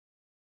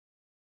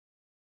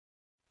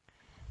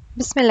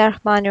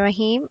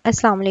Bismillahirrahmanirrahim.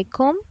 Assalamu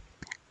alaikum.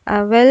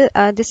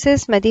 This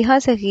is Madiha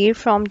Zahir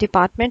from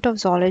Department of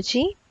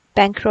Zoology,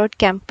 Bank Road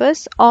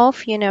campus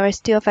of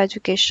University of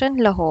Education,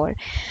 Lahore.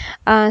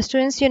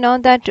 Students, you know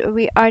that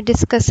we are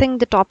discussing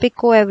the topic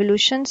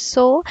coevolution.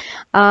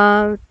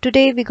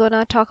 Today we're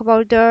gonna talk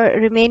about the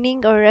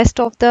remaining or rest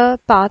of the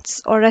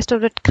parts or rest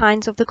of the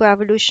kinds of the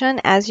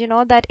coevolution. As you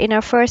know that in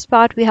our first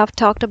part we have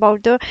talked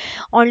about the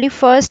only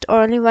first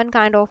or only one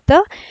kind of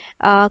the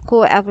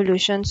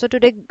coevolution. So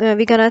today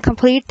we're gonna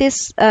complete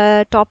this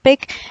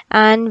topic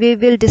and we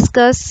will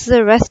discuss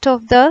the rest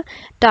of the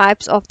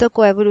types of the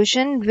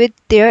coevolution with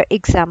their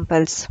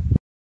examples.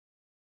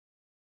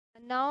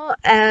 Now,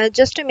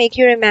 just to make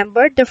you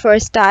remember the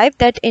first type,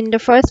 that in the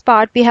first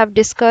part we have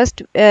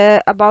discussed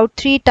about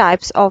three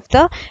types of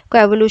the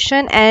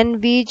coevolution,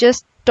 and we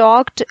just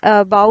talked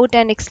about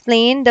and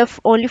explained the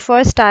only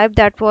first type,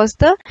 that was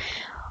the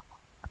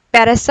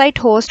parasite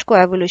host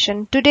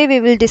coevolution. Today we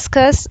will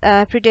discuss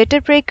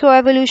predator prey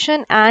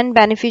coevolution and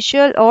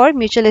beneficial or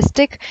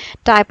mutualistic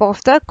type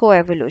of the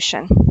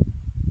coevolution.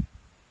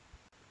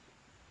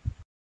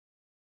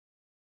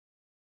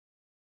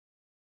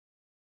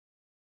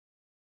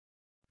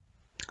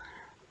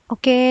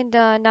 Okay,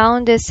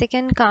 the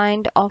second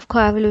kind of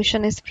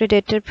coevolution is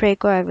predator prey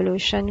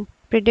coevolution.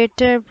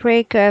 Predator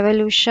prey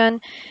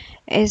coevolution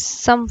is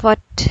somewhat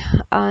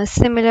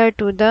similar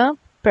to the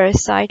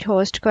parasite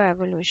host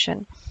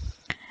coevolution.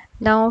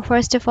 Now,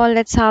 first of all,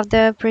 let's have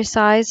the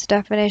precise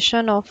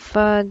definition of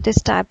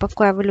this type of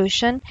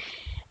coevolution.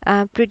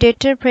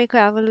 Predator prey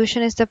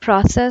coevolution is the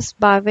process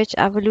by which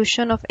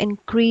evolution of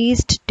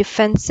increased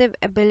defensive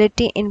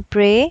ability in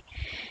prey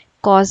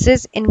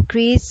causes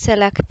increased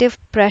selective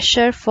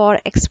pressure for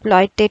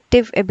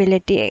exploitative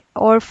ability,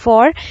 or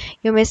for,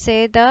 you may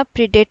say, the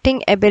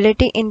predating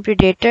ability in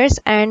predators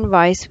and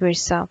vice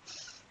versa,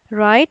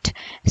 right?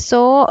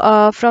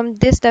 From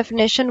this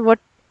definition, what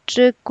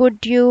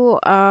could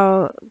you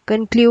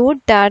conclude?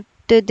 That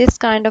this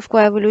kind of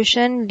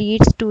coevolution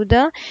leads to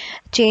the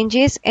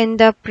changes in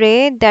the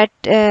prey that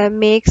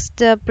makes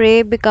the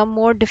prey become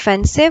more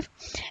defensive,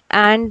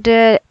 and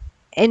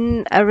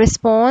in a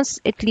response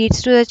it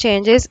leads to the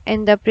changes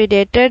in the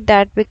predator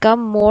that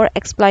become more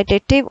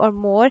exploitative or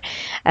more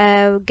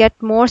get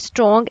more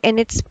strong in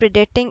its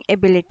predating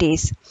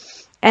abilities,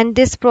 and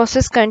this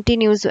process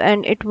continues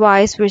and it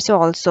vice versa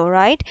also,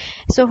 right?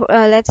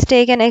 Let's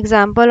take an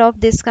example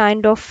of this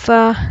kind of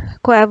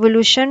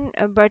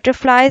coevolution,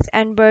 butterflies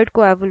and bird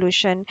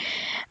coevolution.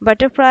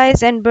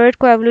 Butterflies and bird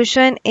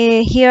coevolution,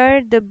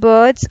 here the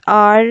birds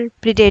are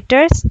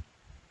predators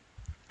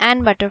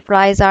and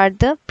butterflies are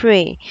the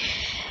prey.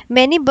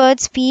 Many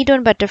birds feed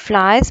on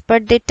butterflies,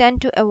 but they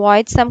tend to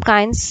avoid some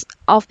kinds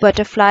of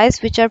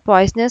butterflies which are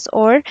poisonous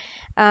or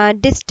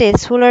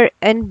distasteful or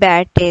in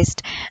bad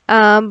taste.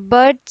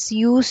 Birds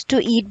used to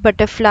eat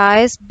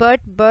butterflies,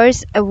 but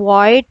birds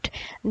avoid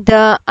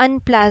the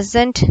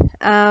unpleasant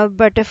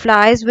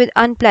butterflies with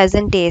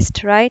unpleasant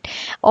taste, right?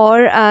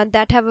 Or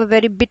that have a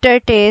very bitter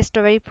taste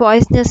or very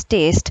poisonous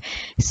taste.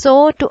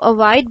 So to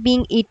avoid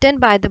being eaten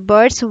by the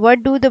birds,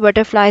 what do the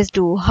butterflies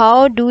do?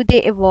 How do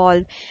they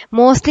evolve?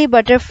 Mostly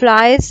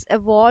butterflies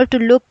evolve to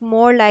look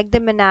more like the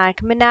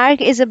monarch. Monarch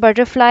is a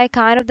butterfly,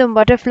 kind of the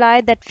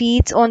butterfly that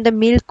feeds on the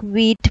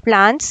milkweed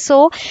plants.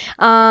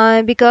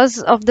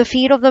 Because of the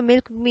feed of the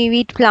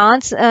milkweed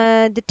plants,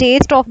 the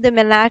taste of the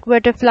monarch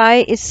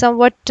butterfly is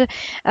somewhat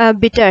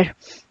bitter.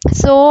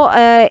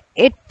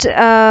 It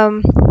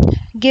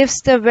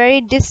gives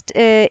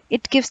the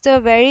it gives the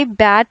very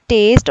bad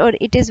taste, or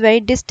it is very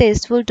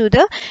distasteful to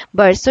the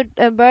birds.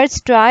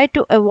 Birds try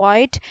to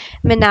avoid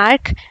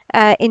monarch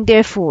in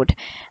their food.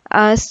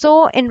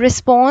 In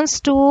response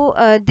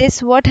to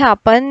this, what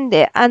happened?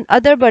 And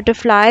other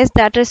butterflies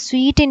that are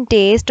sweet in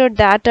taste or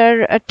that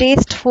are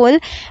tasteful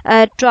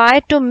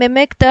try to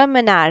mimic the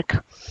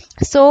monarch.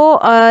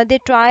 They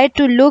try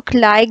to look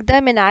like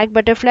the monarch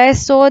butterfly,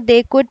 so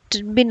they could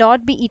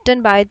not be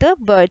eaten by the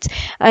birds.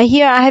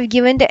 Here I have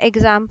given the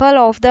example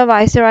of the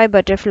viceroy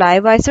butterfly.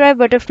 Viceroy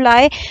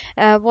butterfly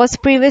was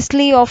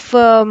previously of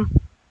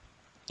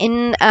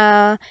in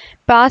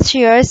past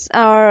years,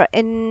 or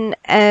in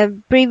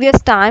previous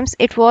times,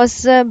 it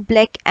was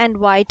black and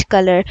white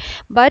color,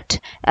 but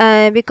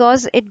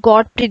because it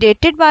got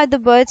predated by the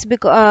birds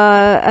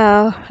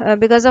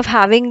because of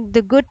having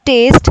the good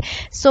taste,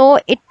 so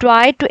it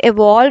tried to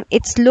evolve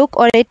its look,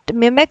 or it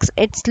mimics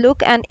its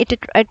look, and it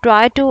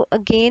tried to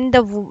gain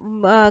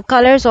the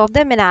colors of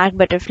the monarch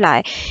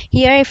butterfly.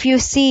 Here if you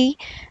see,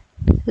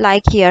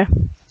 like here,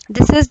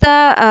 this is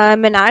the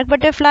monarch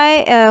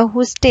butterfly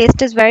whose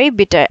taste is very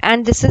bitter,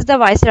 and this is the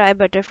viceroy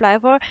butterfly.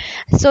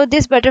 So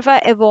this butterfly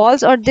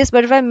evolves, or this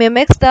butterfly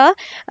mimics the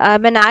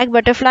monarch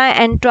butterfly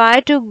and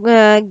try to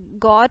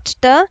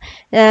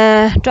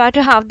try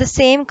to have the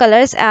same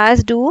colors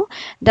as do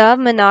the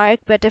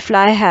monarch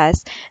butterfly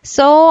has.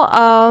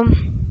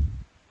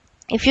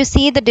 If you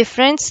see the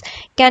difference,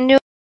 can you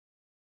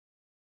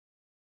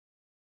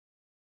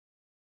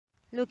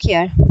look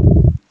here?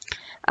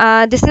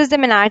 This is the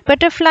monarch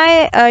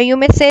butterfly. You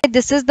may say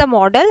this is the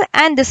model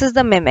and this is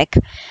the mimic.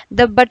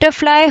 The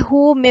butterfly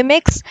who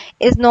mimics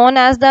is known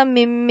as the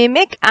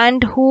mimic,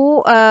 and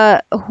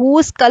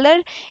whose color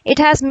it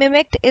has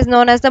mimicked is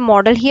known as the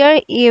model.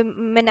 Here,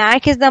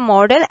 monarch is the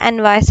model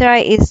and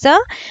viceroy is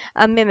the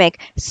mimic.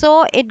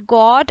 So it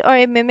got, or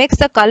it mimics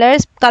the color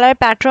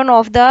pattern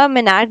of the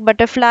monarch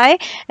butterfly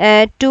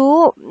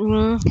to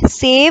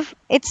save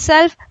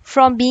itself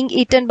from being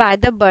eaten by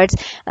the birds.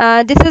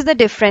 This is the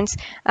difference.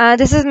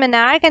 This is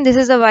monarch and this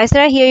is the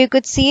viceroy. Here you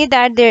could see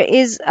that there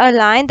is a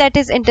line that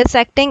is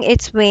intersecting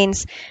its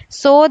veins.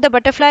 So the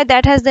butterfly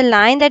that has the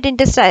line that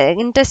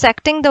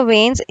intersecting the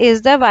veins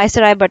is the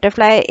viceroy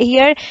butterfly.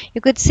 Here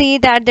you could see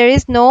that there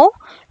is no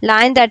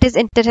line that is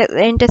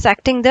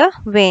intersecting the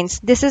veins.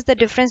 This is the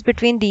difference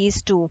between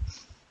these two.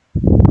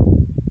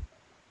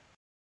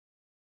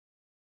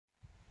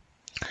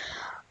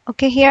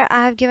 Okay, here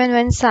I have given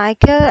one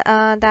cycle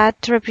that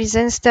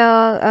represents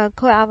the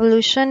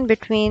coevolution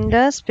between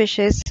the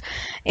species.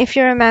 If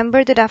you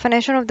remember the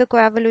definition of the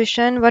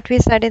coevolution, what we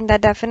said in that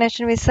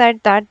definition, we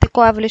said that the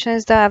coevolution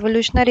is the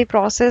evolutionary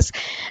process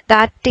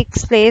that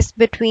takes place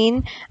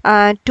between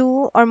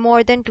two or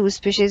more than two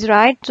species,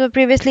 right? So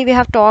previously we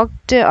have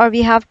talked or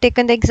we have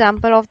taken the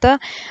example of the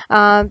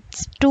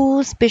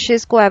two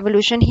species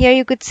coevolution. Here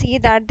you could see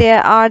that there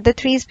are the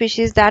three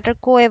species that are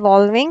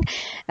co-evolving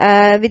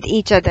with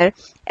each other.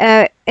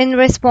 In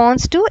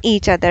response to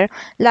each other,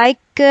 like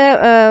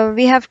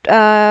we have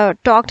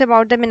talked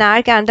about the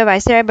monarch and the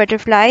viceroy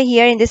butterfly.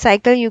 Here in this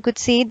cycle you could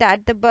see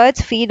that the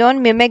birds feed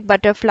on mimic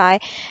butterfly.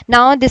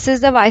 Now this is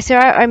the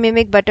viceroy or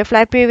mimic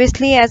butterfly.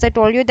 Previously, as I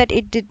told you, that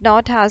it did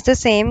not has the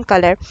same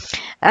color.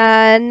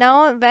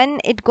 Now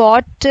when it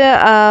got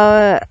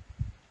a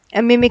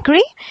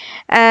mimicry,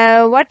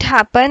 what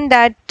happened,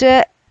 that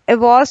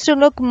evolves to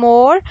look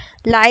more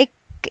like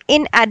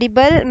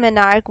inedible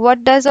monarch.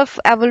 What does of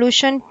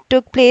evolution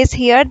took place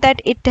here,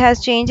 that it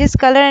has changed its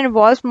color and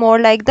evolves more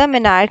like the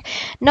monarch.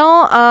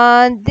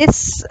 Now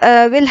this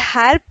will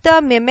help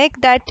the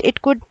mimic that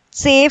it could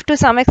save to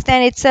some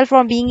extent itself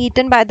from being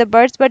eaten by the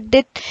birds, but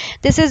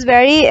this is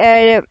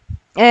very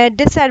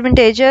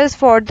disadvantageous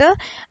for the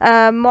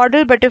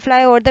model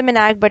butterfly or the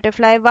monarch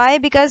butterfly. Why?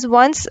 Because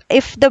once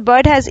if the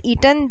bird has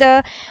eaten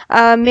the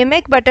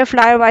mimic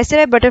butterfly or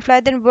viceroy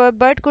butterfly, then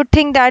bird could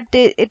think that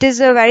it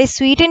is a very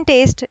sweet in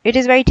taste, it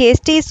is very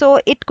tasty, so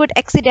it could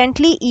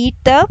accidentally eat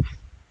the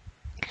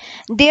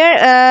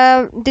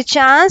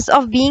chance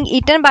of being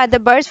eaten by the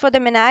birds for the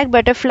monarch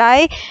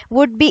butterfly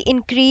would be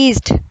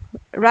increased,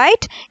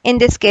 right, in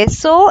this case.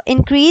 So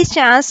increased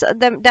chance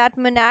that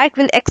monarch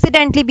will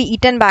accidentally be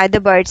eaten by the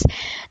birds.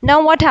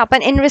 Now what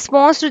happened in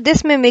response to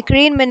this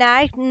mimicry in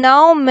monarch,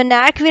 now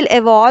monarch will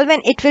evolve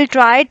and it will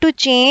try to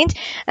change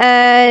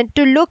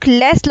to look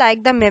less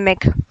like the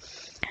mimic,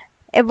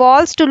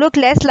 evolves to look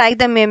less like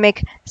the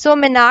mimic. So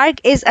monarch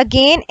is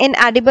again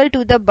inedible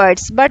to the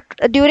birds, but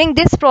during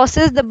this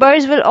process the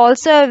birds will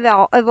also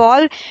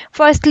evolve.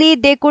 Firstly,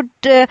 they could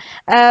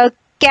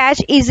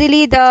catch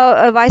easily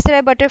the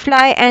viceroy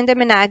butterfly and the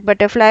monarch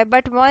butterfly,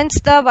 but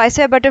once the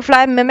viceroy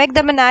butterfly mimicked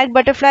the monarch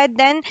butterfly,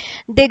 then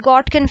they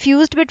got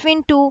confused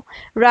between two,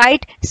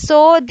 right?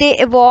 So they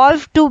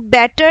evolved to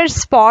better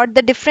spot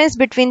the difference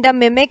between the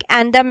mimic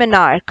and the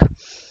monarch.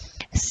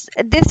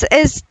 This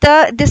is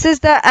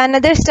the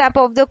another step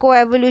of the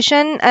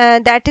coevolution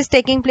that is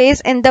taking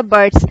place in the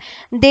birds.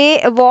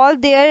 They evolve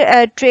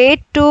their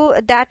trait to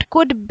that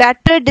could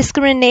better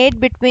discriminate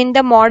between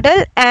the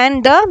model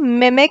and the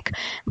mimic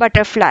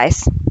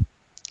butterflies.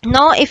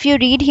 Now if you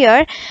read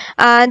here,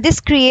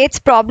 this creates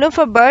problem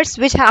for birds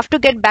which have to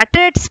get better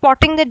at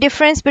spotting the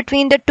difference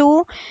between the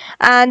two,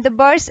 and the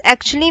birds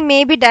actually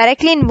may be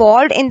directly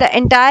involved in the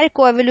entire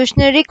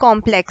coevolutionary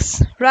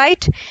complex,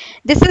 right?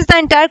 This is the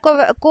entire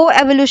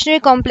co-evolutionary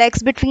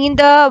complex between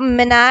the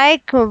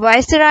monarch,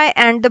 viceroy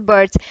and the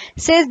birds,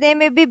 since they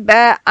may be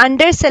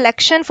under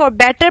selection for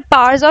better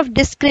powers of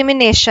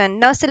discrimination.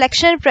 Now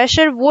selection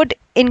pressure would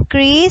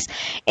increase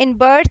in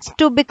birds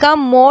to become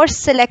more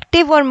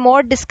selective or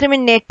more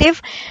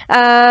discriminative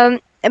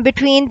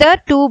between the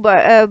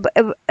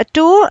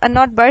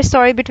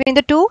between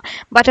the two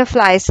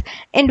butterflies.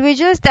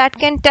 Individuals that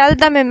can tell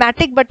the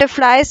mimetic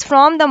butterflies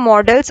from the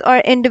models, or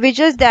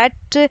individuals that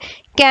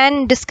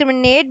can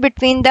discriminate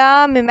between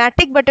the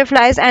mimetic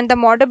butterflies and the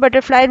model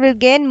butterfly, will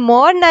gain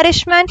more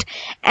nourishment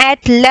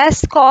at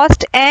less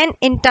cost and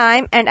in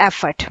time and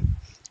effort,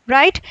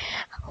 right?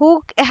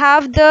 Who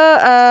have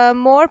the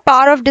more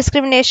power of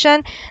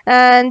discrimination,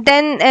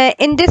 then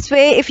in this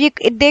way, if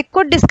they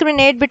could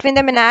discriminate between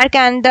the monarch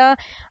and the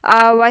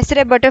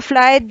viceroy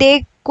butterfly,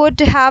 they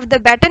could have the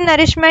better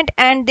nourishment,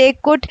 and they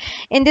could,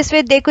 in this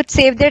way, they could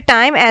save their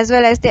time as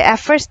well as their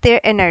efforts, their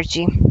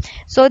energy.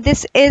 So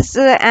this is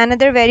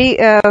another very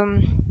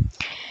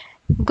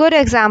good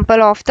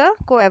example of the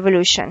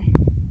coevolution.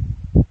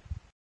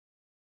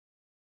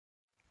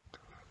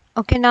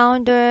 Okay, now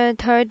the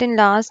third and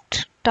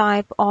last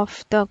type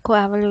of the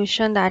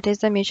coevolution, that is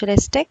the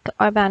mutualistic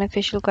or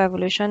beneficial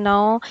coevolution.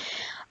 Now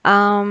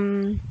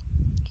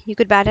you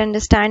could better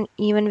understand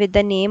even with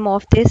the name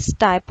of this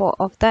type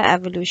of the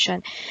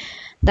evolution.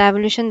 The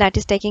evolution that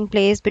is taking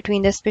place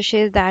between the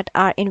species that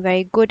are in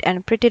very good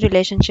and pretty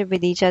relationship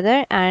with each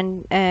other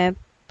and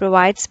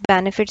provides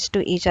benefits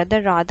to each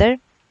other rather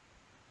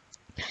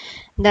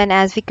than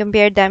as we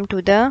compare them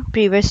to the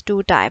previous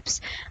two types.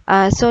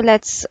 So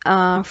let's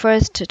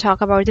first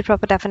talk about the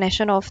proper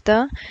definition of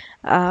the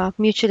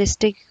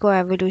mutualistic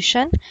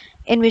coevolution.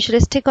 In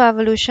mutualistic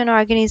coevolution,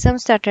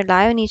 organisms that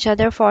rely on each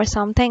other for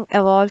something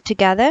evolve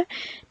together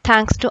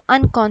thanks to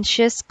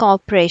unconscious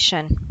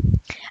cooperation,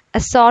 a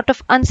sort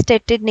of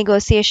unstated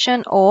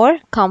negotiation or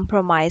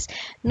compromise.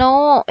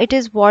 Now, it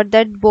is what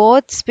that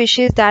both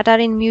species that are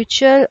in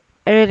mutual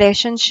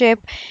relationship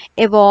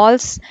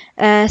evolves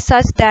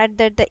such that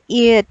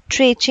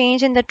the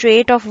change in the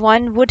trait of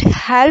one would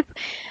help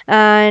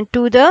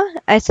to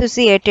the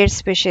associated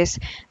species.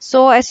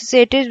 So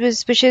associated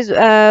species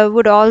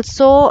would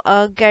also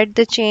get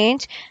the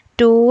change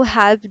to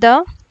help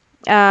the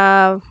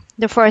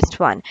first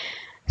one.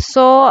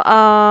 So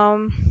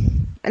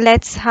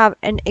let's have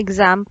an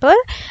example.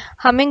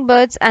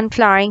 Hummingbirds and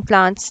flowering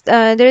plants.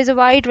 There is a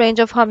wide range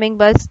of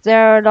hummingbirds.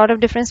 There are a lot of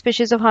different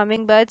species of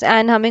hummingbirds,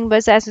 and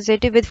hummingbirds are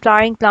associated with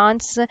flowering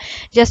plants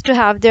just to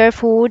have their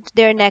food,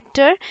 their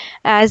nectar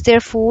as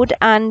their food,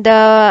 and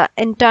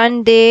in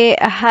turn they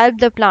help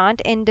the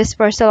plant in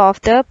dispersal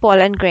of the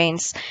pollen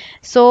grains.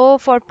 So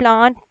for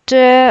plant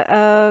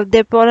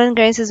their pollen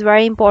grains is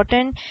very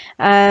important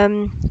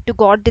to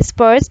got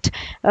dispersed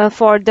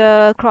for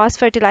the cross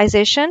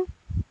fertilization.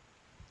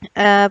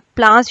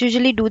 Plants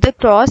usually do the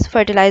cross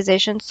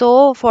fertilization,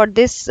 so for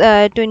this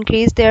to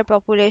increase their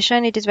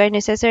population, it is very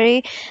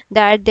necessary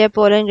that their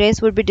pollen grains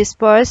would be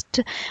dispersed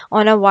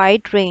on a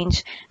wide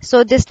range.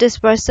 So this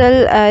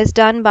dispersal is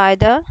done by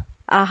the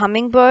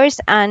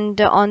hummingbirds,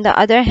 and on the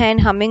other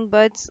hand,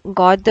 hummingbirds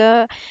got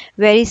the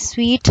very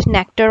sweet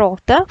nectar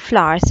of the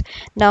flowers.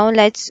 Now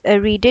let's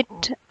read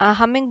it.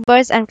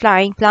 Hummingbirds and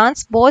flowering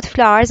plants. Both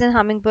flowers and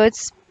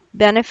hummingbirds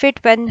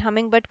benefit when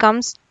hummingbird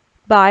comes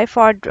by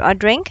for a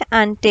drink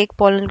and take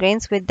pollen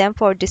grains with them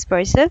for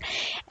dispersal.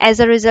 As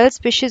a result,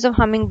 species of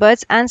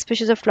hummingbirds and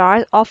species of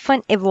flowers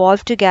often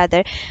evolve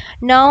together.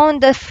 Now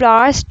the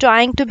flowers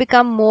trying to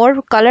become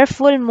more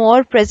colorful,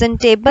 more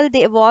presentable,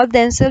 they evolve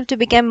themselves to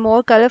become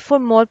more colorful,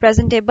 more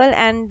presentable,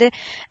 and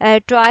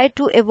try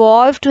to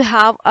evolve to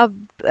have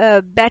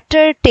a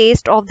better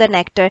taste of the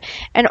nectar.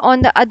 And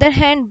on the other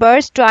hand,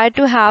 birds try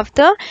to have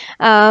the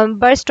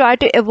birds try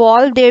to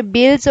evolve their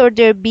bills or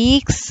their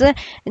beaks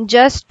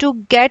just to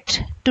get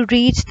to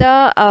reach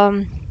the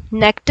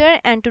nectar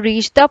and to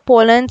reach the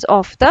pollens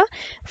of the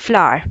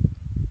flower.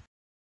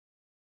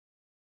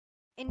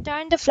 In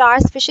turn, the flower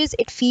species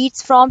it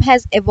feeds from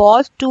has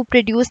evolved to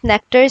produce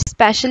nectar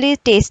especially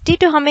tasty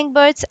to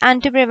hummingbirds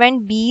and to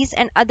prevent bees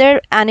and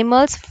other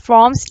animals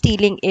from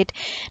stealing it.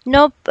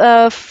 Now,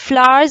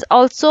 flowers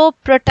also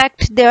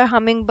protect their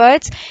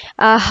hummingbirds.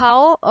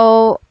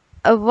 How?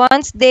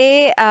 Once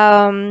they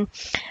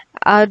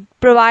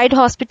provide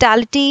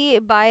hospitality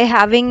by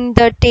having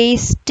the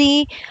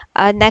tasty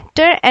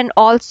nectar, and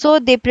also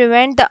they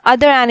prevent the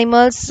other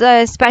animals,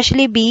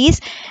 especially bees,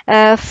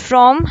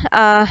 from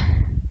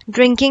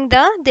drinking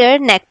their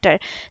nectar.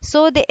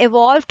 So they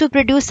evolved to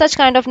produce such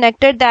kind of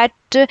nectar that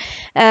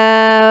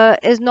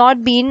is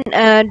not being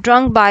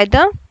drunk by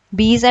the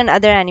bees and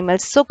other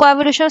animals. So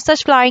coevolution of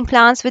such flowering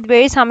plants with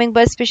various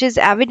hummingbird species is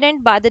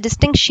evident by the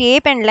distinct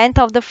shape and length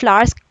of the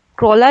flowers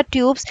corolla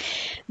tubes,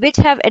 which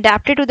have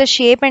adapted to the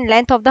shape and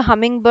length of the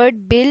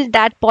hummingbird bill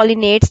that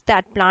pollinates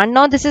that plant.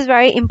 Now this is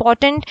very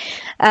important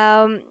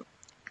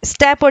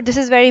step, or this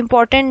is very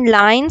important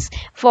lines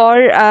for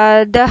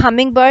the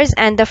hummingbirds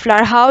and the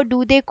flower. How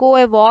do they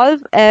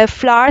co-evolve?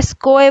 Flowers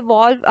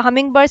co-evolve.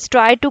 Hummingbirds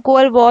try to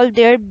co-evolve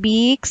their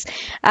beaks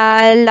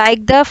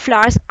like the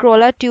flowers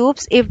corolla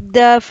tubes. If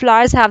the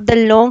flowers have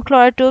the long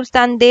corolla tubes,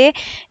 then they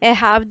they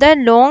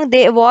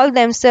evolve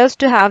themselves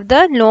to have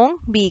the long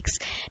beaks.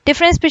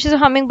 Different species of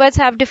hummingbirds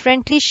have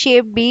differently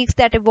shaped beaks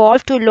that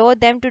evolve to allow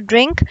them to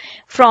drink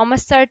from a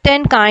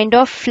certain kind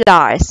of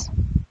flowers.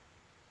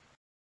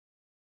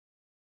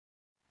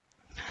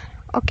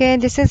 Okay,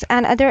 this is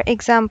another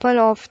example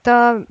of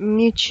the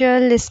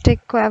mutualistic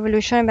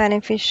coevolution,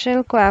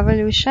 beneficial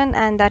coevolution,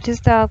 and that is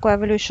the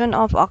coevolution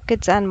of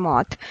orchids and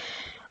moth.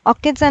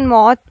 Orchids and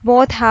moth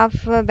both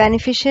have a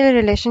beneficial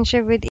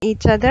relationship with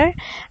each other,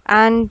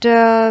 and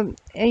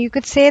you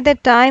could say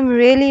that time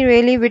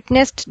really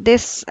witnessed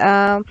this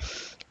a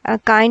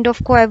kind of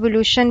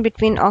coevolution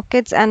between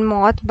orchids and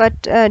moth.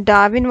 But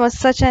Darwin was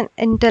such an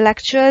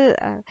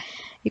intellectual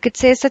you could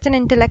say such an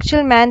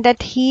intellectual man that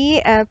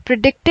he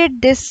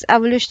predicted this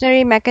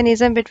evolutionary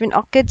mechanism between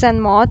orchids and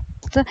moths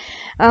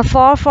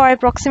for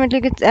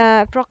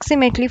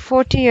approximately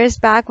 40 years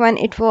back, when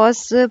it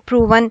was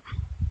proven.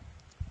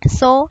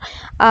 So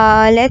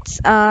let's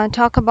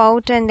talk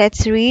about and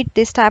let's read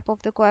this type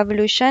of the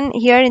coevolution.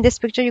 Here in this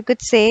picture you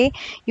could see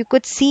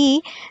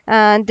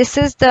this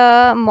is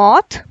the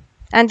moth,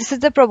 and this is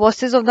the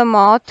proboscis of the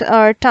moth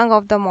or tongue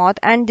of the moth,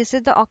 and this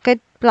is the orchid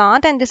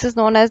plant, and this is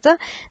known as the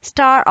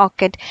star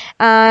orchid.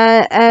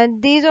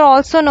 These are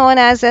also known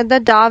as the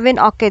Darwin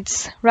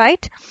orchids,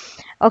 right?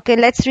 Okay,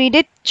 let's read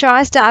it.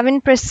 Charles Darwin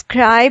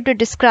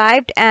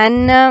described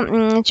an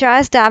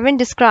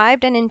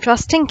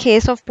interesting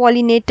case of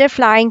pollinator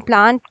flowering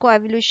plant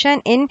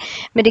coevolution in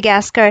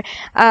Madagascar.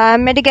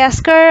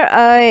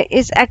 Madagascar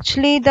is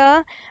actually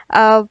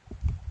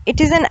it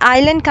is an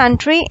island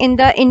country in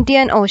the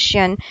Indian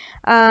Ocean.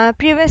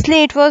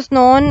 Previously, it was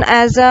known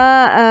as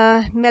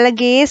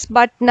Malagasy,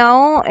 but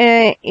now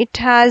it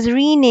has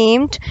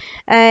renamed.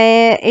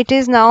 It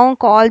is now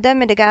called the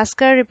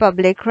Madagascar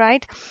Republic,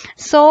 right?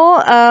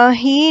 So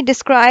he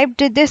described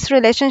this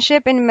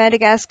relationship in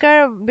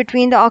Madagascar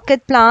between the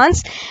orchid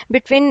plants,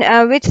 between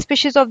which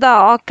species of the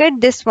orchid?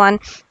 This one,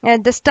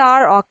 the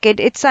star orchid.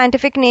 Its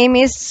scientific name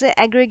is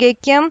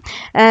Aggregachium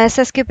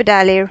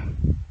sesquipedale.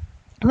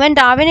 When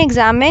Darwin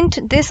examined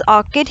this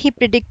orchid, he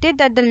predicted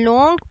that the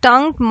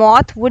long-tongued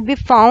moth would be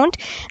found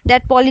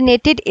that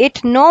pollinated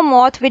it. No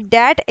moth with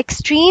that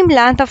extreme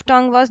length of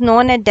tongue was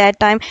known at that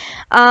time.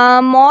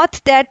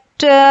 Moth that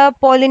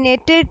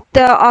pollinated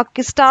the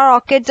star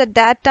orchids at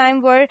that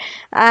time were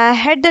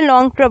had the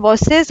long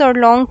proboscis or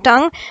long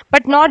tongue,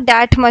 but not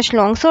that much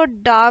long. So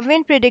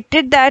Darwin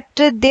predicted that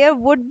there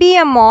would be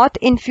a moth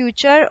in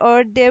future,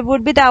 or there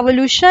would be the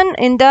evolution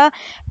in the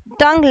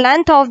tongue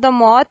length of the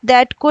moth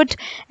that could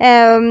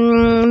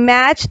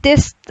match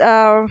this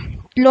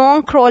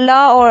long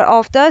corolla or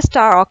of the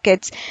star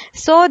orchids.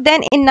 So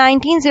then in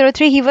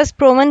 1903 he was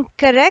proven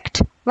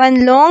correct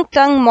when long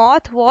tongue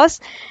moth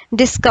was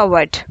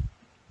discovered.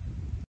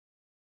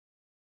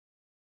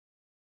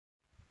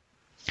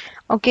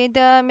 Okay,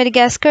 the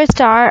Madagascar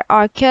star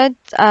orchid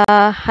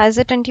has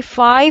a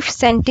 25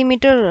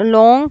 centimeter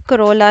long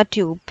corolla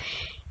tube.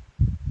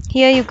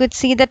 Here you could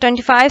see the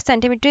 25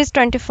 centimeters,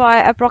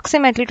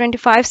 approximately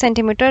 25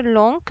 centimeter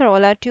long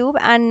corolla tube,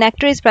 and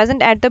nectar is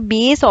present at the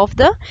base of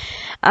the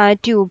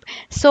tube.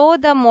 So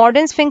the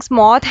modern sphinx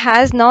moth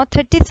has now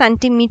 30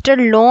 centimeter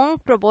long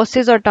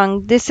proboscis or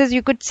tongue. This is,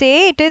 you could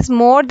say, it is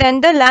more than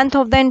the length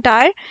of the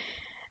entire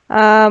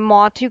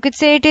moth. You could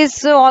say it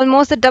is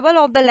almost the double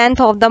of the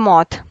length of the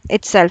moth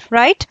itself,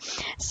 right?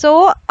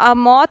 So a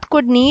moth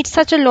could need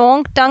such a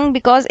long tongue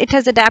because it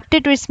has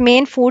adapted to its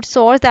main food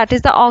source, that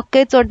is the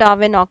orchids or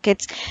Darwin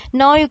orchids.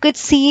 Now you could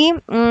see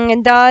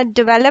the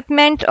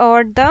development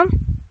or the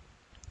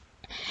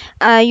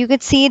you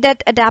could see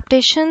that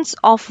adaptations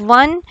of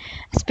one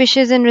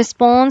species in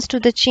response to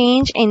the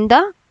change in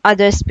the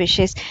other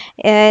species.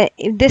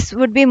 This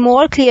would be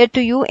more clear to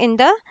you in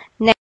the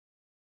next.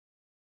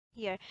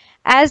 Here,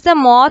 as the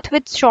moth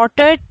with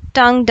shorter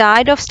tongue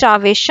died of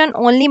starvation,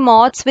 only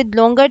moths with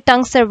longer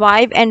tongue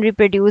survive and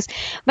reproduce.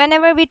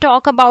 Whenever we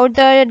talk about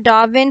the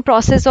Darwin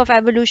process of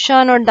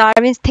evolution or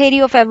Darwin's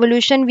theory of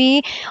evolution,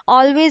 we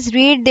always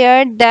read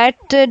there that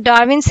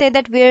Darwin said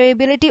that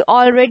variability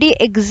already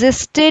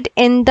existed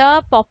in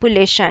the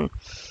population,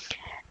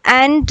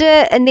 and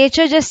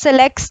nature just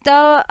selects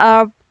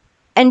the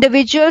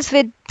individuals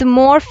with the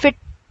more fit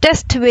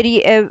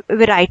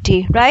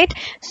variety, right?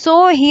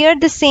 So here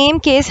the same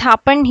case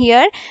happened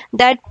here,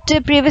 that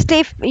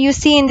previously, if you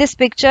see in this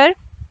picture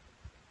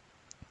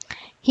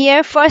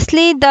here,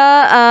 firstly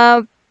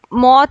the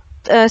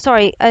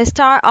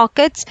star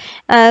orchids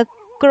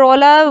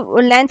corolla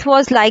length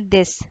was like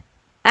this,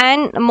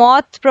 and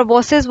moth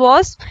proboscis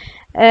was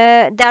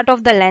that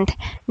of the length.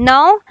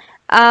 Now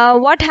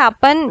what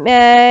happened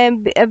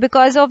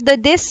because of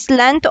this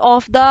length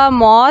of the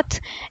moth,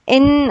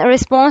 in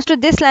response to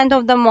this length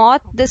of the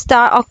moth, the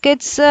star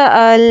orchids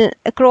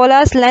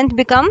corolla's length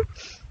become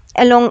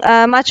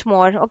much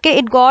more. Okay,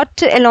 it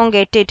got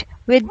elongated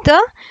with the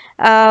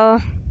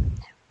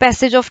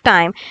passage of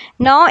time.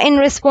 Now in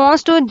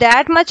response to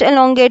that much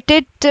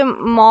elongated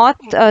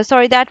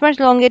that much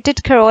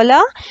elongated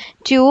corolla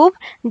tube,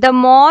 the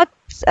moth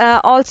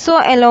also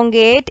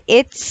elongate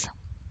its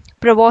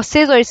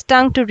proboscis or its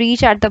tongue to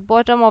reach at the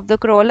bottom of the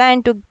corolla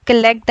and to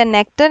collect the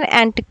nectar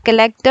and to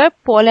collect the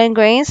pollen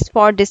grains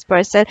for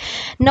dispersal.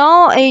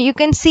 Now you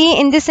can see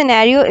in this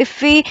scenario,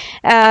 if we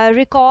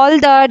recall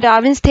the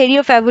Darwin's theory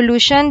of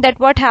evolution, that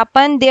what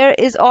happened, there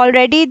is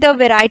already the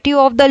variety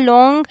of the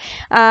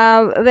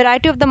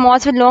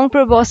moths with long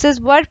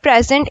proboscis were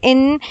present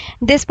in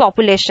this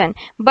population,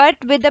 but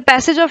with the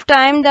passage of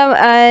time, the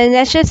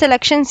natural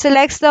selection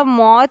selects the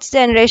moths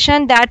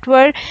generation that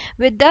were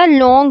with the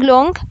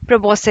long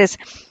proboscis.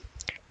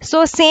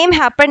 So same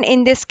happened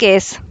in this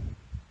case.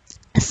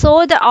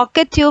 So the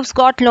orchid tubes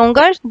got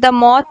longer, the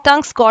moth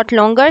tongues got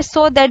longer,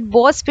 so that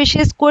both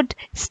species could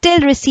still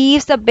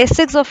receive the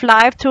basics of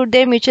life through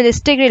their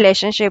mutualistic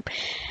relationship.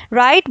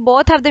 Right?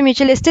 Both have the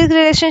mutualistic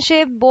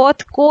relationship,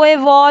 both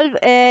co-evolve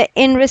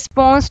in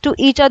response to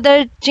each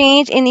other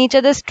change in each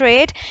other's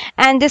trait,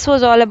 and this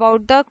was all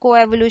about the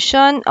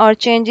coevolution or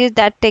changes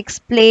that takes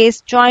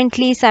place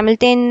jointly,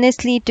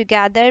 simultaneously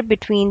together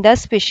between the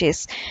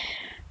species.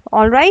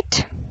 All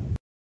right.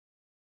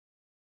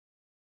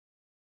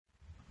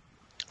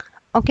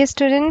 Okay,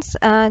 students,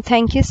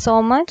 thank you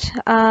so much.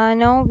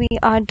 Now we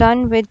are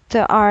done with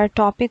our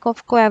topic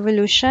of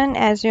coevolution.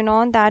 As you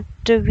know that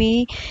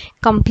we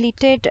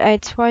completed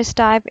its first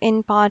type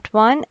in part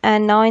 1,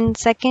 and now in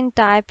second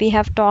type we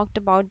have talked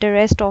about the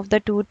rest of the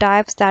two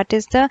types, that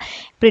is the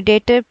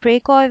predator-prey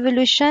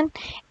coevolution,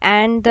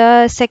 and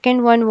the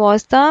second one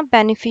was the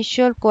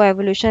beneficial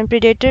coevolution.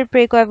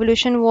 Predator-prey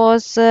coevolution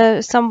was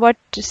somewhat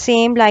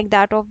same like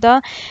that of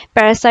the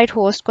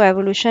parasite-host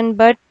coevolution,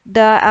 but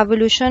the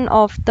evolution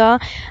of the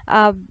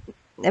uh,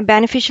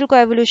 beneficial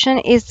coevolution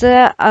is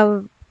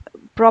a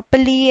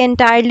properly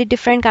entirely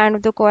different kind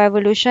of the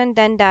coevolution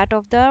than that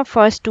of the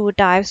first two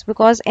types,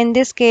 because in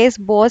this case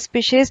both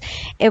species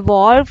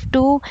evolve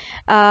to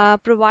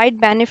provide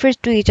benefits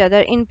to each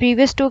other. In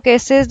previous two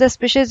cases the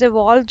species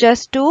evolved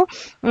just to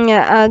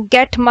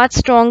get much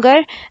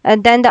stronger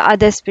than the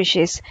other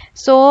species.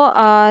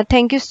 So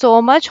thank you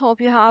so much. Hope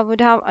you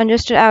would have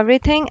understood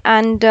everything,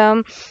 and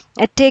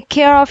take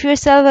care of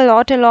yourself a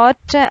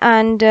lot,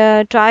 and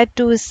try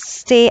to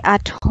stay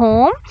at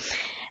home.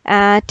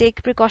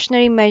 Take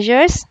precautionary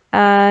measures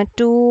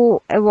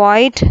to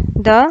avoid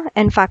the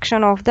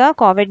infection of the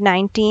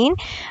COVID-19.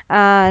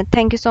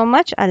 Thank you so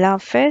much. Allah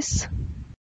Hafiz.